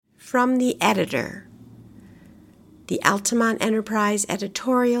From the editor, the Altamont Enterprise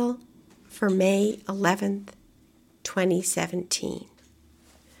editorial for May 11th, 2017.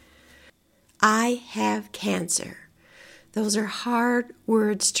 I have cancer. Those are hard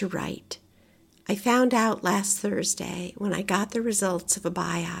words to write. I found out last Thursday when I got the results of a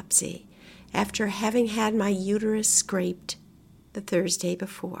biopsy after having had my uterus scraped the Thursday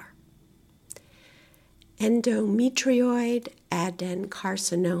before. Endometrioid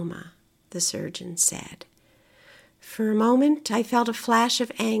adenocarcinoma, the surgeon said. For a moment, I felt a flash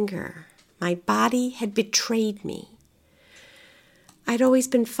of anger. My body had betrayed me. I'd always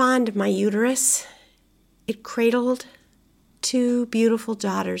been fond of my uterus. It cradled 2 beautiful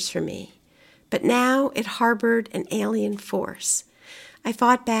daughters for me, but now it harbored an alien force. I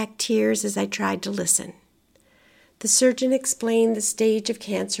fought back tears as I tried to listen. The surgeon explained the stage of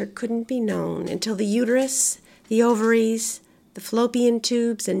cancer couldn't be known until the uterus, the ovaries, the fallopian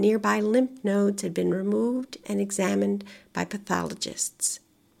tubes, and nearby lymph nodes had been removed and examined by pathologists.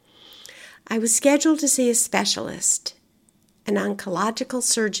 I was scheduled to see a specialist, an oncological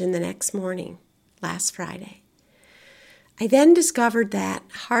surgeon, the next morning, last Friday. I then discovered that,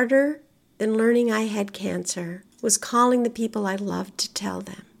 harder than learning I had cancer, was calling the people I loved to tell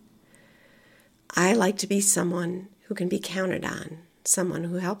them. I like to be someone who can be counted on, someone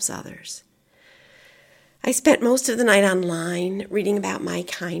who helps others. I spent most of the night online reading about my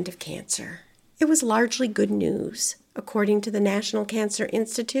kind of cancer. It was largely good news. According to the National Cancer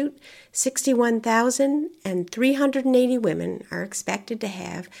Institute, 61,380 women are expected to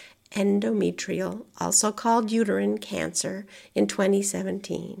have endometrial, also called uterine cancer, in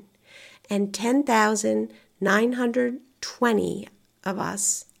 2017, and 10,920 of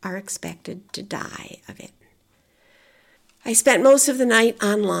us are expected to die of it. I spent most of the night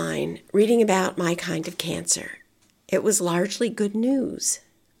online reading about my kind of cancer. It was largely good news.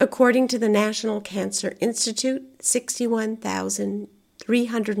 According to the National Cancer Institute,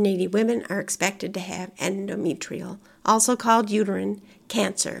 61,380 women are expected to have endometrial, also called uterine,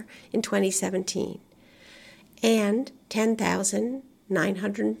 cancer in 2017, and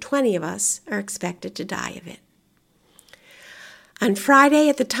 10,920 of us are expected to die of it. On Friday,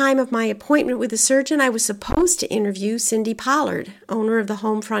 at the time of my appointment with the surgeon, I was supposed to interview Cindy Pollard, owner of the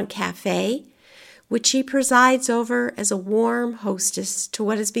Homefront Cafe, which she presides over as a warm hostess to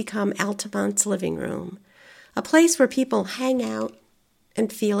what has become Altamont's living room, a place where people hang out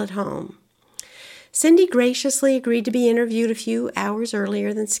and feel at home. Cindy graciously agreed to be interviewed a few hours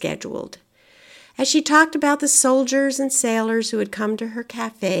earlier than scheduled. As she talked about the soldiers and sailors who had come to her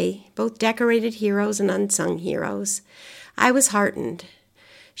cafe, both decorated heroes and unsung heroes, I was heartened.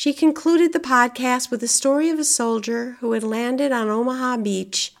 She concluded the podcast with a story of a soldier who had landed on Omaha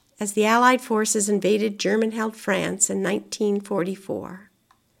Beach as the Allied forces invaded German-held France in 1944.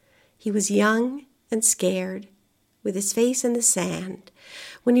 He was young and scared, with his face in the sand,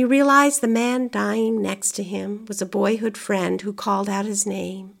 when he realized the man dying next to him was a boyhood friend who called out his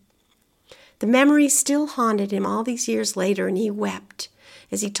name. The memory still haunted him all these years later, and he wept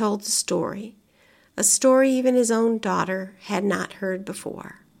as he told the story, a story even his own daughter had not heard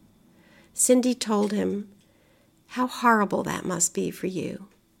before. Cindy told him, "How horrible that must be for you.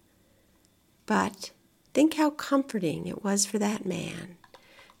 But think how comforting it was for that man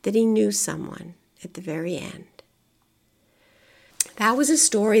that he knew someone at the very end." That was a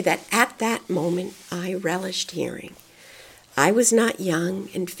story that at that moment I relished hearing. I was not young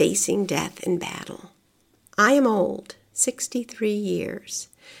and facing death in battle. I am old, 63 years,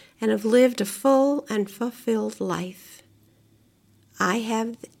 and have lived a full and fulfilled life. I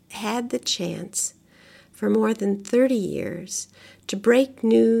have had the chance for more than 30 years to break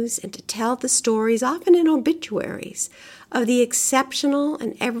news and to tell the stories, often in obituaries, of the exceptional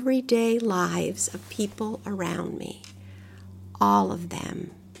and everyday lives of people around me. All of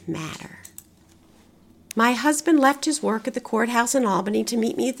them matter. My husband left his work at the courthouse in Albany to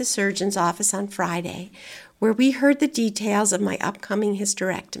meet me at the surgeon's office on Friday, where we heard the details of my upcoming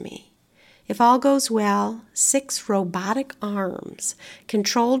hysterectomy. If all goes well, 6 robotic arms,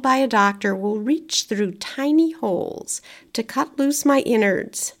 controlled by a doctor, will reach through tiny holes to cut loose my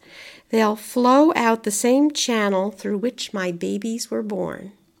innards. They'll flow out the same channel through which my babies were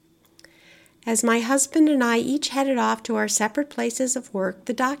born. As my husband and I each headed off to our separate places of work,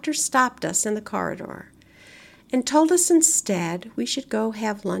 the doctor stopped us in the corridor and told us instead we should go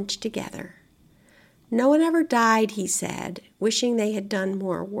have lunch together. No one ever died, he said, wishing they had done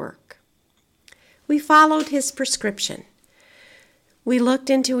more work. We followed his prescription. We looked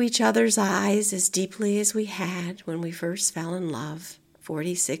into each other's eyes as deeply as we had when we first fell in love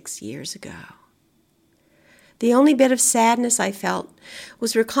 46 years ago. The only bit of sadness I felt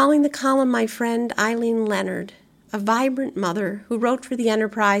was recalling the column my friend Eileen Leonard, a vibrant mother who wrote for the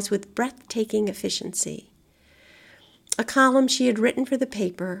Enterprise with breathtaking efficiency. A column she had written for the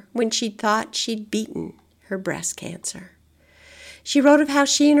paper when she'd thought she'd beaten her breast cancer. She wrote of how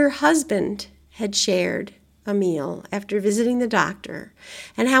she and her husband had shared a meal after visiting the doctor,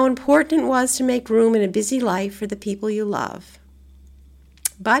 and how important it was to make room in a busy life for the people you love.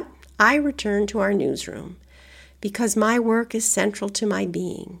 But I returned to our newsroom because my work is central to my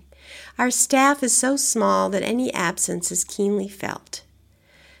being. Our staff is so small that any absence is keenly felt.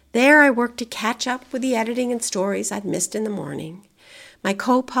 There I worked to catch up with the editing and stories I'd missed in the morning. My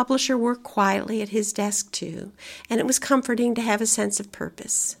co-publisher worked quietly at his desk too, and it was comforting to have a sense of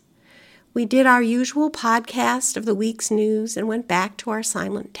purpose. We did our usual podcast of the week's news and went back to our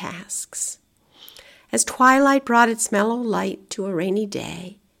silent tasks. As twilight brought its mellow light to a rainy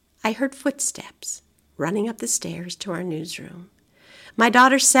day, I heard footsteps running up the stairs to our newsroom. My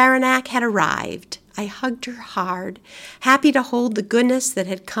daughter Saranac had arrived. I hugged her hard, happy to hold the goodness that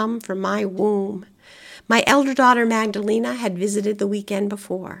had come from my womb. My elder daughter Magdalena had visited the weekend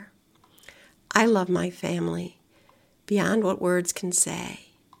before. I love my family beyond what words can say.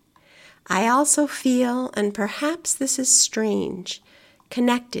 I also feel, and perhaps this is strange,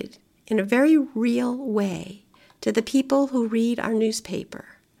 connected in a very real way to the people who read our newspaper.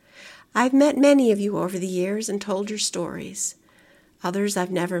 I've met many of you over the years and told your stories. Others I've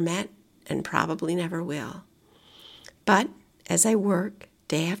never met and probably never will. But as I work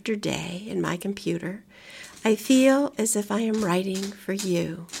day after day in my computer, I feel as if I am writing for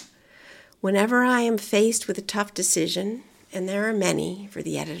you. Whenever I am faced with a tough decision, and there are many for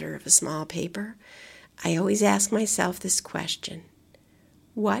the editor of a small paper, I always ask myself this question: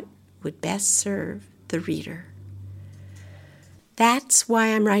 what would best serve the reader? That's why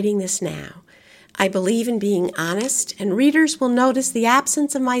I'm writing this now. I believe in being honest, and readers will notice the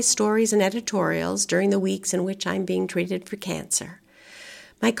absence of my stories and editorials during the weeks in which I'm being treated for cancer.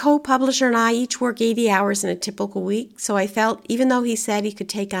 My co-publisher and I each work 80 hours in a typical week, so I felt, even though he said he could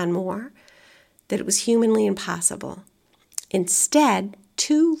take on more, that it was humanly impossible. Instead,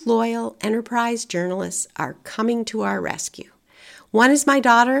 2 loyal Enterprise journalists are coming to our rescue. One is my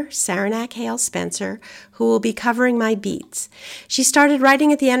daughter, Saranac Hale Spencer, who will be covering my beats. She started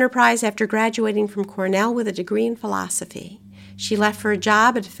writing at the Enterprise after graduating from Cornell with a degree in philosophy. She left for a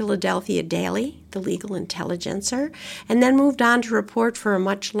job at Philadelphia Daily, the legal intelligencer, and then moved on to report for a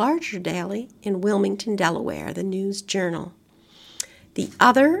much larger daily in Wilmington, Delaware, the News Journal. The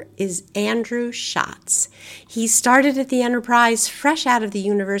other is Andrew Schatz. He started at the Enterprise fresh out of the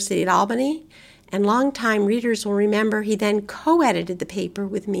University at Albany, and longtime readers will remember he then co-edited the paper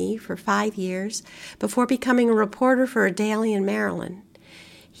with me for 5 years before becoming a reporter for a daily in Maryland.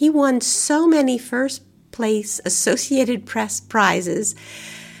 He won so many first-place Associated Press prizes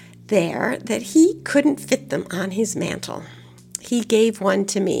there that he couldn't fit them on his mantle. He gave one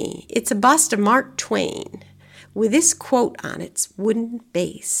to me. It's a bust of Mark Twain, with this quote on its wooden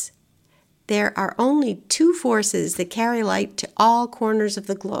base: "There are only 2 forces that carry light to all corners of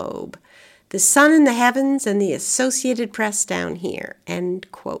the globe: the sun in the heavens and the Associated Press down here." End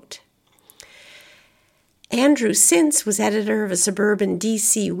quote. Andrew since was editor of a suburban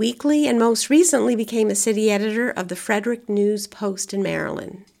D.C. weekly and most recently became a city editor of the Frederick News Post in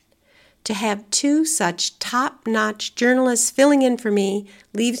Maryland. To have 2 such top-notch journalists filling in for me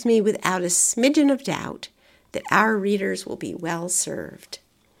leaves me without a smidgen of doubt that our readers will be well served.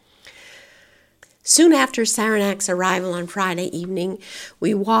 Soon after Saranac's arrival on Friday evening,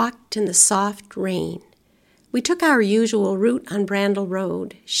 we walked in the soft rain. We took our usual route on Brandel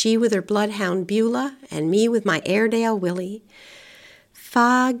Road, she with her bloodhound Beulah and me with my Airedale Willie.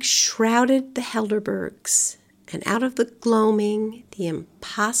 Fog shrouded the Helderbergs, and out of the gloaming, the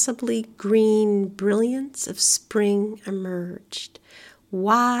impossibly green brilliance of spring emerged.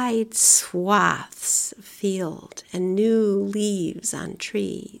 Wide swaths of field and new leaves on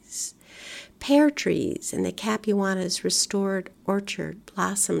trees. Pear trees in the Capuana's restored orchard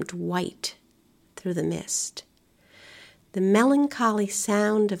blossomed white through the mist. The melancholy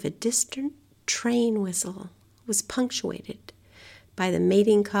sound of a distant train whistle was punctuated by the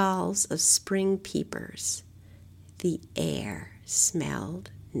mating calls of spring peepers. The air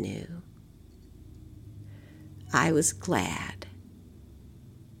smelled new. I was glad,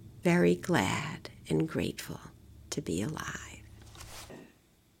 very glad and grateful to be alive.